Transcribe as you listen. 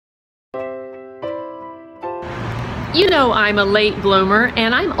You know I'm a late bloomer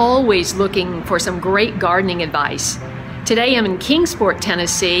and I'm always looking for some great gardening advice. Today I'm in Kingsport,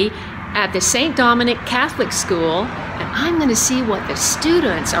 Tennessee at the St. Dominic Catholic School, and I'm going to see what the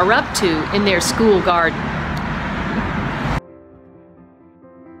students are up to in their school garden.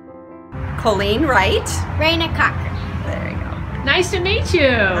 Colleen Wright. Raina Cocker. There you go. Nice to meet you.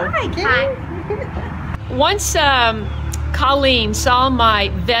 Hi, Kaye. Once Colleen saw my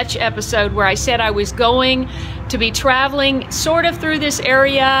vetch episode where I said I was going to be traveling sort of through this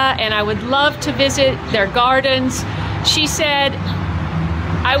area and I would love to visit their gardens. She said,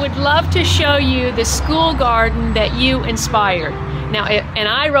 I would love to show you the school garden that you inspired. Now, and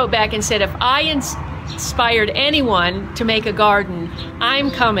I wrote back and said, if I inspired anyone to make a garden,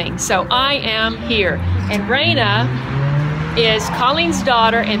 I'm coming. So I am here. And Raina is Colleen's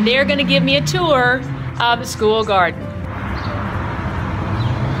daughter, and they're going to give me a tour of the school garden.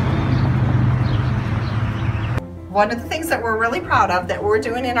 One of the things that we're really proud of that we're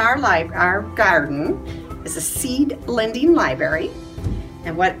doing in our garden is a seed lending library.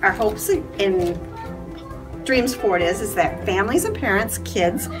 And what our hopes and dreams for it is that families and parents,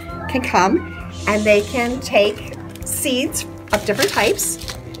 kids can come and they can take seeds of different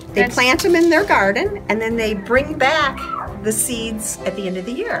types. They plant them in their garden and then they bring back the seeds at the end of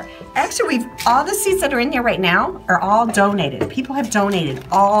the year. Actually, all the seeds that are in here right now are all donated. People have donated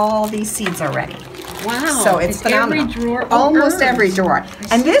all these seeds already. Wow. So it's phenomenal. Every drawer. Almost every drawer.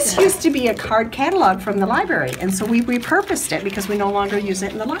 And this used to be a card catalog from the library. And so we repurposed it because we no longer use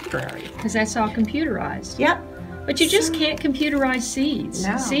it in the library. Because that's all computerized. Yep. But you just can't computerize seeds.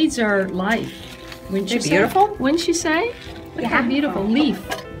 No. Seeds are life. Wouldn't you say? Beautiful? Wouldn't you say? Look how beautiful. Leaf.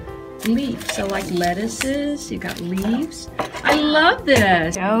 So like lettuces, you got leaves. I love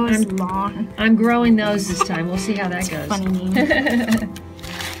this. Those long. I'm growing those this time. We'll see how that goes. Funny.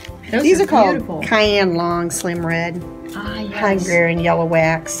 These are called beautiful. Cayenne Long Slim Red, Ah, yes. Hungarian Yellow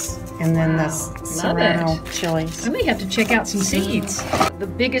Wax, and then the Love Serrano it. chilies. I may have to check out some seeds. The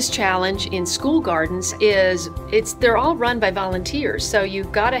biggest challenge in school gardens is they're all run by volunteers. So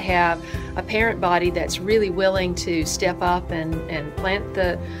you've got to have a parent body that's really willing to step up and plant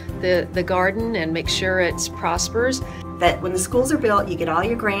the garden and make sure it prospers. That when the schools are built, you get all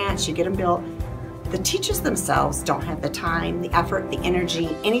your grants, you get them built. The teachers themselves don't have the time, the effort, the energy,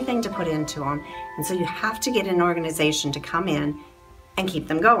 anything to put into them. And so you have to get an organization to come in and keep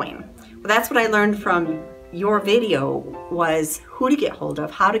them going. Well, that's what I learned from your video, was who to get hold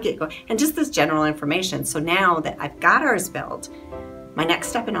of, how to get going, and just this general information. So now that I've got ours built, my next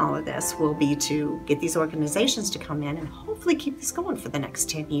step in all of this will be to get these organizations to come in and hopefully keep this going for the next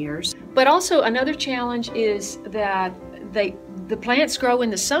 10 years. But also another challenge is that the plants grow in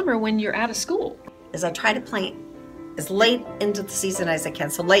the summer when you're out of school. Is I try to plant as late into the season as I can,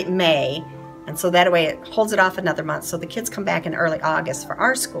 so late May, and so that way it holds it off another month, so the kids come back in early August for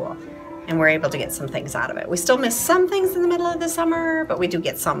our school, and we're able to get some things out of it. We still miss some things in the middle of the summer, but we do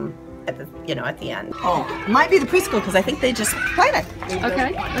get some at the at the end. Oh, it might be the preschool because I think they just planted.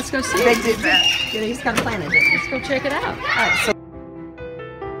 Okay, let's go see They it. did that. Yeah, they just got planted it. Let's go check it out. All right,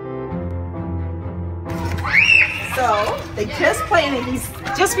 so they just planted these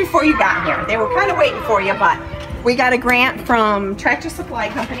just before you got here. They were kind of waiting for you, but we got a grant from Tractor Supply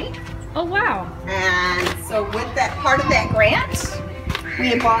Company. Oh, wow. And so with that part of that grant,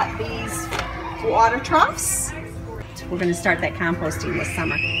 we bought these water troughs. We're going to start that composting this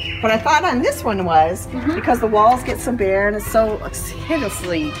summer. What I thought on this one was, because the walls get so bare and it's so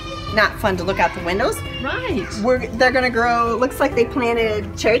hideously not fun to look out the windows. Right. They're going to grow, looks like they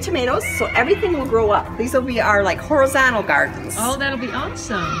planted cherry tomatoes, so everything will grow up. These will be our like horizontal gardens. Oh, that'll be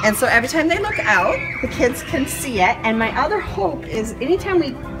awesome. And so every time they look out, the kids can see it. And my other hope is anytime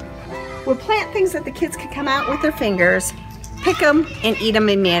we'll plant things that the kids can come out with their fingers, pick them and eat them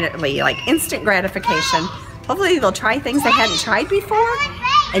immediately, like instant gratification. Hopefully they'll try things they hadn't tried before.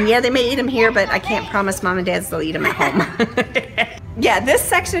 And yeah, they may eat them here, but I can't promise mom and dads they'll eat them at home. Yeah, this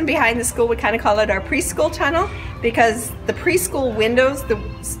section behind the school, we kind of call it our preschool tunnel, because the preschool windows, the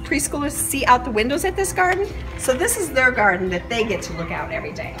preschoolers see out the windows at this garden. So this is their garden that they get to look out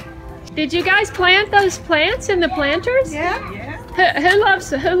every day. Did you guys plant those plants in the planters? Yeah.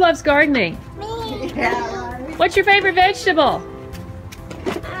 Who loves gardening? Me. Yeah. What's your favorite vegetable?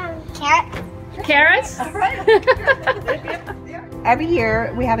 Carrot. Carrots? Every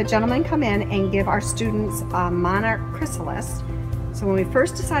year we have a gentleman come in and give our students a monarch chrysalis. So when we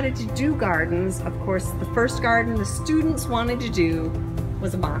first decided to do gardens, of course the first garden the students wanted to do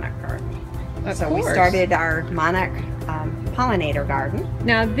was a monarch garden. So we started our monarch pollinator garden.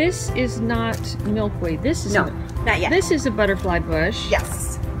 Now this is not milkweed. This is not yet. This is a butterfly bush.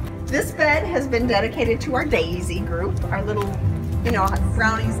 Yes. This bed has been dedicated to our Daisy group, our little, you know,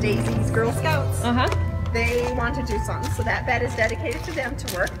 brownies, daisies, Girl Scouts. They want to do something, so that bed is dedicated to them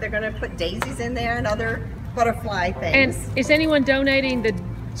to work. They're going to put daisies in there and other butterfly things. And is anyone donating the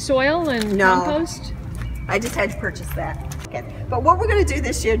soil and compost? I just had to purchase that. Okay. But what we're going to do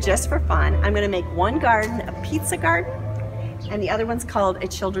this year, just for fun, I'm going to make one garden a pizza garden, and the other one's called a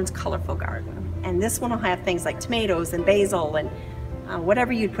children's colorful garden. And this one will have things like tomatoes and basil and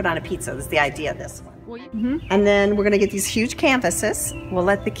whatever you'd put on a pizza is the idea of this one. And then we're going to get these huge canvases. We'll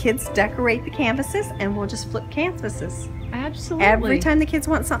let the kids decorate the canvases, and we'll just flip canvases. Absolutely. Every time the kids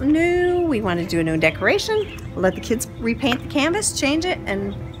want something new, we want to do a new decoration, we'll let the kids repaint the canvas, change it,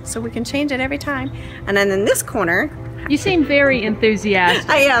 and so we can change it every time. And then in this corner, you seem very enthusiastic.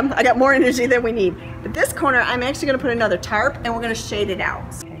 I am. I got more energy than we need. But this corner, I'm actually going to put another tarp, and we're going to shade it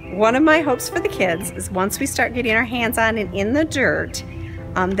out. One of my hopes for the kids is once we start getting our hands on it in the dirt,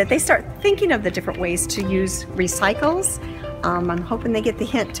 that they start thinking of the different ways to use recycles. I'm hoping they get the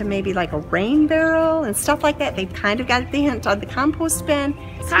hint to maybe like a rain barrel and stuff like that. They've kind of got the hint on the compost bin.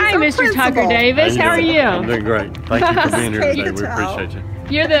 So hi, Mr. Tucker Davis. How are you? I'm doing great. Thank you for being here today. We appreciate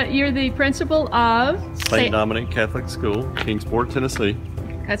you. You're the principal of St. Dominic Catholic School, Kingsport, Tennessee.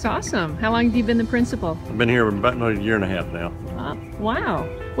 That's awesome. How long have you been the principal? I've been here about a year and a half now. Wow.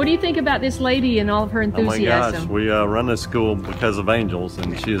 What do you think about this lady and all of her enthusiasm? Oh my gosh, we run this school because of angels,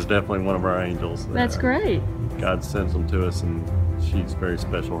 and she is definitely one of our angels. That's great. God sends them to us, and she's very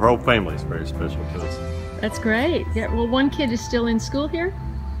special. Her whole family is very special to us. That's great. Yeah, well, one kid is still in school here,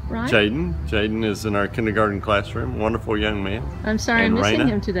 right? Jaden is in our kindergarten classroom. Wonderful young man. I'm sorry, I'm missing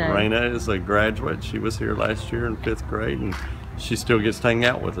him today. Raina is a graduate. She was here last year in 5th grade, and she still gets to hang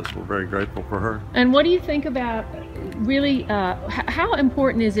out with us. We're very grateful for her. And what do you think about really, how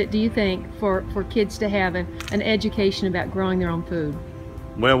important is it, do you think, for kids to have an education about growing their own food?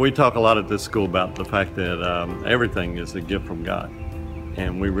 Well, we talk a lot at this school about the fact that everything is a gift from God.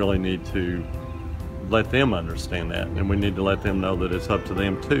 And we really need to let them understand that. And we need to let them know that it's up to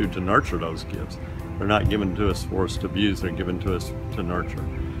them too to nurture those gifts. They're not given to us for us to abuse, they're given to us to nurture.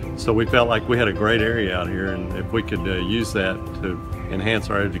 So we felt like we had a great area out here, and if we could use that to enhance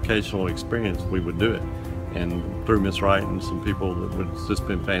our educational experience, we would do it. And through Miss Wright and some people, it's just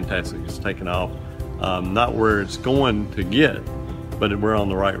been fantastic. It's taken off. Not where it's going to get, but we're on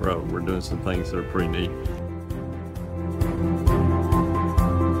the right road. We're doing some things that are pretty neat.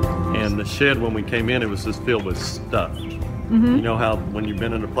 And the shed, when we came in, it was just filled with stuff. You know how when you've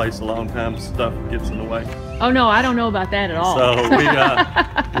been in a place a long time, stuff gets in the way? Oh no, I don't know about that at all.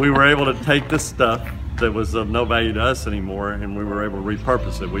 So we were able to take the stuff that was of no value to us anymore, and we were able to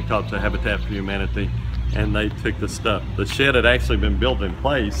repurpose it. We talked to Habitat for Humanity, and they took the stuff. The shed had actually been built in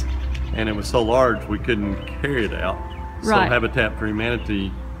place, and it was so large we couldn't carry it out. So Habitat for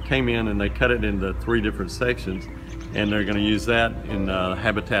Humanity came in and they cut it into 3 different sections, and they're going to use that in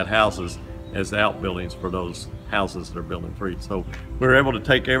Habitat houses as outbuildings for those houses that are building free. So we were able to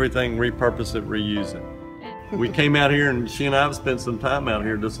take everything, repurpose it, reuse it. We came out here, and she and I have spent some time out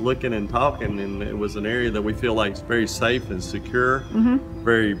here just looking and talking, and it was an area that we feel like is very safe and secure,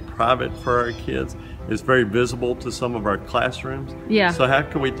 very private for our kids. It's very visible to some of our classrooms. Yeah. So how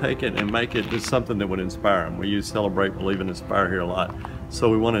can we take it and make it just something that would inspire them? We use Celebrate, Believe, and Inspire here a lot. So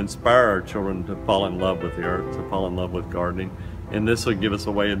we want to inspire our children to fall in love with the earth, to fall in love with gardening, and this will give us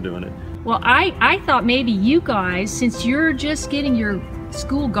a way of doing it. Well, I thought maybe you guys, since you're just getting your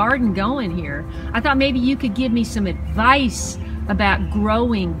school garden going here, I thought maybe you could give me some advice about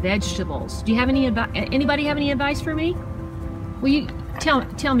growing vegetables. Do you have any anybody have any advice for me? Will you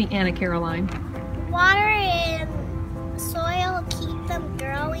tell me, Anna Caroline? Water and soil keep them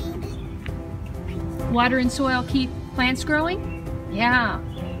growing. Water and soil keep plants growing? Yeah.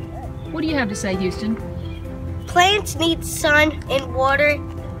 What do you have to say, Houston? Plants need sun and water,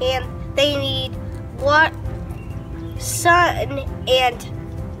 and they need sun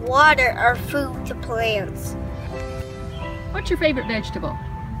and water are food to plants. What's your favorite vegetable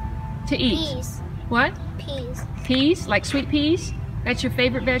to eat? Peas. What? Peas. Peas? Like sweet peas? That's your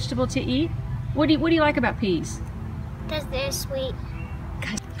favorite vegetable to eat? What do you like about peas? Because they're sweet.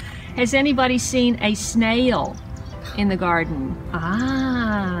 Has anybody seen a snail in the garden?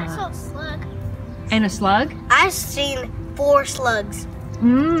 I saw a slug. And a slug? I've seen 4 slugs.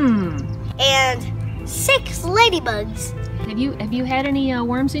 And 6 ladybugs. Have you had any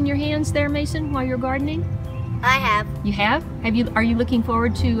worms in your hands there, Mason, while you're gardening? I have. You have? Are you looking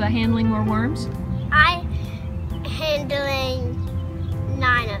forward to handling more worms? I'm handling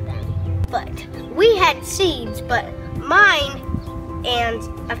 9 of them. But we had seeds, but mine and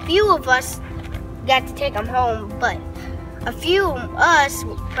a few of us got to take them home, but a few of us,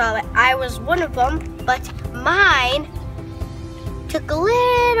 probably I was one of them, but mine took a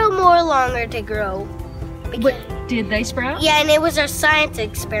little more longer to grow. What, did they sprout? Yeah, and it was our science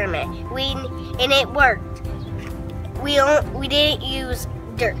experiment. And it worked. We didn't use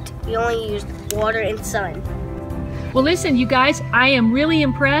dirt. We only used water and sun. Well, listen, you guys, I am really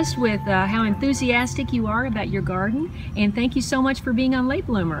impressed with how enthusiastic you are about your garden, and thank you so much for being on Late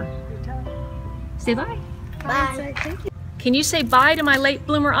Bloomer. Say bye. Bye. Can you say bye to my Late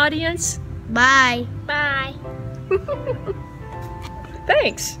Bloomer audience? Bye. Bye.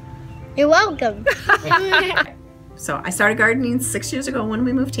 Thanks. You're welcome. So I started gardening 6 years ago when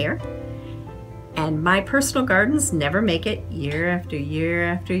we moved here. And my personal gardens never make it year after year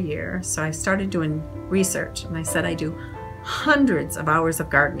after year. So I started doing research, and I said I do hundreds of hours of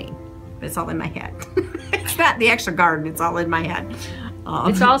gardening. It's all in my head. It's not the actual garden, it's all in my head.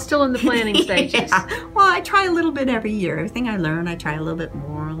 It's all still in the planning stages. Yeah. Well, I try a little bit every year. Everything I learn, I try a little bit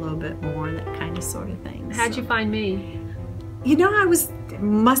more, that kind of sort of thing. How'd you find me? You know,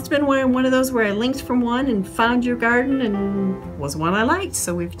 must have been one of those where I linked from one and found your garden and was one I liked.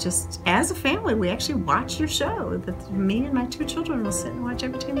 So we've just, as a family, we actually watch your show. Me and my 2 children will sit and watch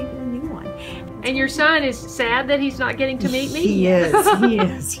every time you get a new one. And your son is sad that he's not getting to meet me? He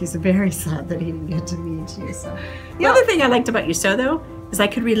is. He's very sad that he didn't get to meet you. So the other thing I liked about your show, though, is I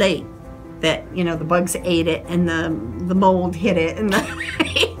could relate that, you know, the bugs ate it and the mold hit it. And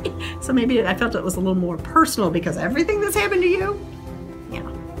so maybe I felt it was a little more personal because everything that's happened to you, yeah,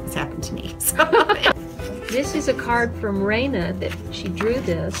 it's happened to me. So. This is a card from Raina that she drew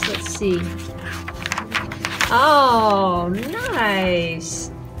this. Let's see. Oh,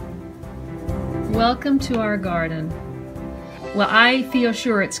 nice. Welcome to our garden. Well, I feel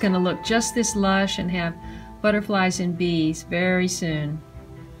sure it's going to look just this lush and have butterflies and bees very soon.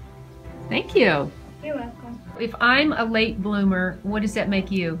 Thank you. You're welcome. If I'm a late bloomer, what does that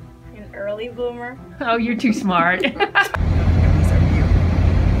make you? An early bloomer. Oh, you're too smart.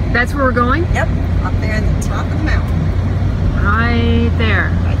 That's where we're going? Yep, up there at the top of the mountain. Right there.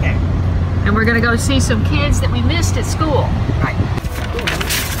 Right there. And we're going to go see some kids that we missed at school. Right.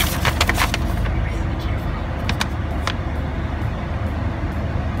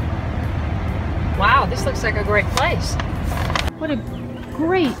 Wow, this looks like a great place. What a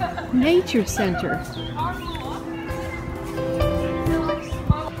great nature center.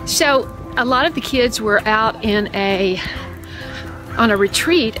 So a lot of the kids were out on a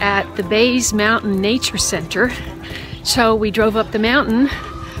retreat at the Bays Mountain Nature Center. So we drove up the mountain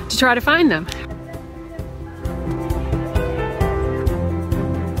to try to find them.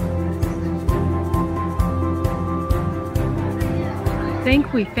 I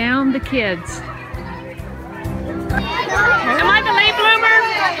think we found the kids. Am I the late bloomer?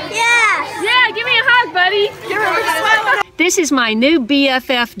 Yes. Yeah, give me a hug, buddy. This is my new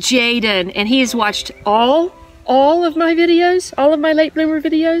BFF, Jaden, and he has watched all of my videos, all of my late bloomer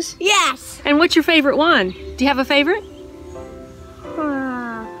videos. Yes. And what's your favorite one? Do you have a favorite?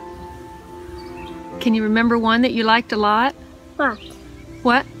 Can you remember one that you liked a lot? What?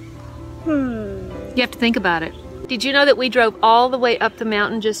 What? You have to think about it. Did you know that we drove all the way up the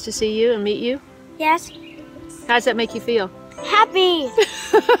mountain just to see you and meet you? Yes. How does that make you feel? Happy.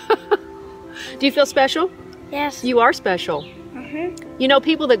 Do you feel special? Yes. You are special. You know,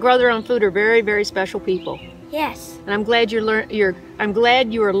 people that grow their own food are very, very special people. Yes. And I'm glad I'm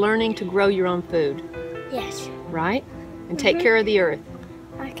glad you are learning to grow your own food. Yes. Right? And take care of the earth.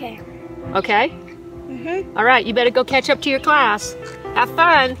 Okay. Okay? All right, you better go catch up to your class. Have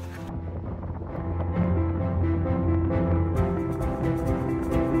fun.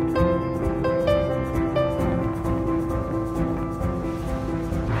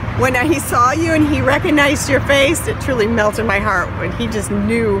 When he saw you and he recognized your face, it truly melted my heart when he just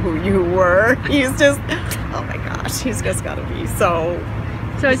knew who you were. He's just, oh my gosh, he's just got to be so...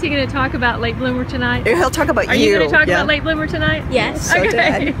 So is he going to talk about late bloomer tonight? He'll talk about you. Are you going to talk about late bloomer tonight? Yes. So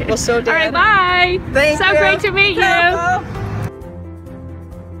Okay. Dad. Well, so Dad. All right, bye. Thank so you. great to meet you. Careful.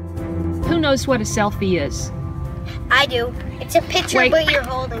 Who knows what a selfie is? I do. It's a picture, Wait. but you're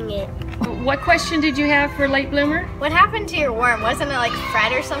holding it. What question did you have for late bloomer? What happened to your worm? Wasn't it like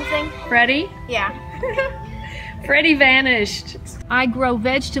Fred or something? Freddie? Yeah. Freddie vanished. I grow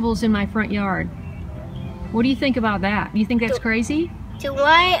vegetables in my front yard. What do you think about that? You think that's crazy? So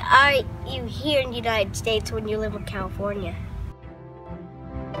why are you here in the United States when you live in California?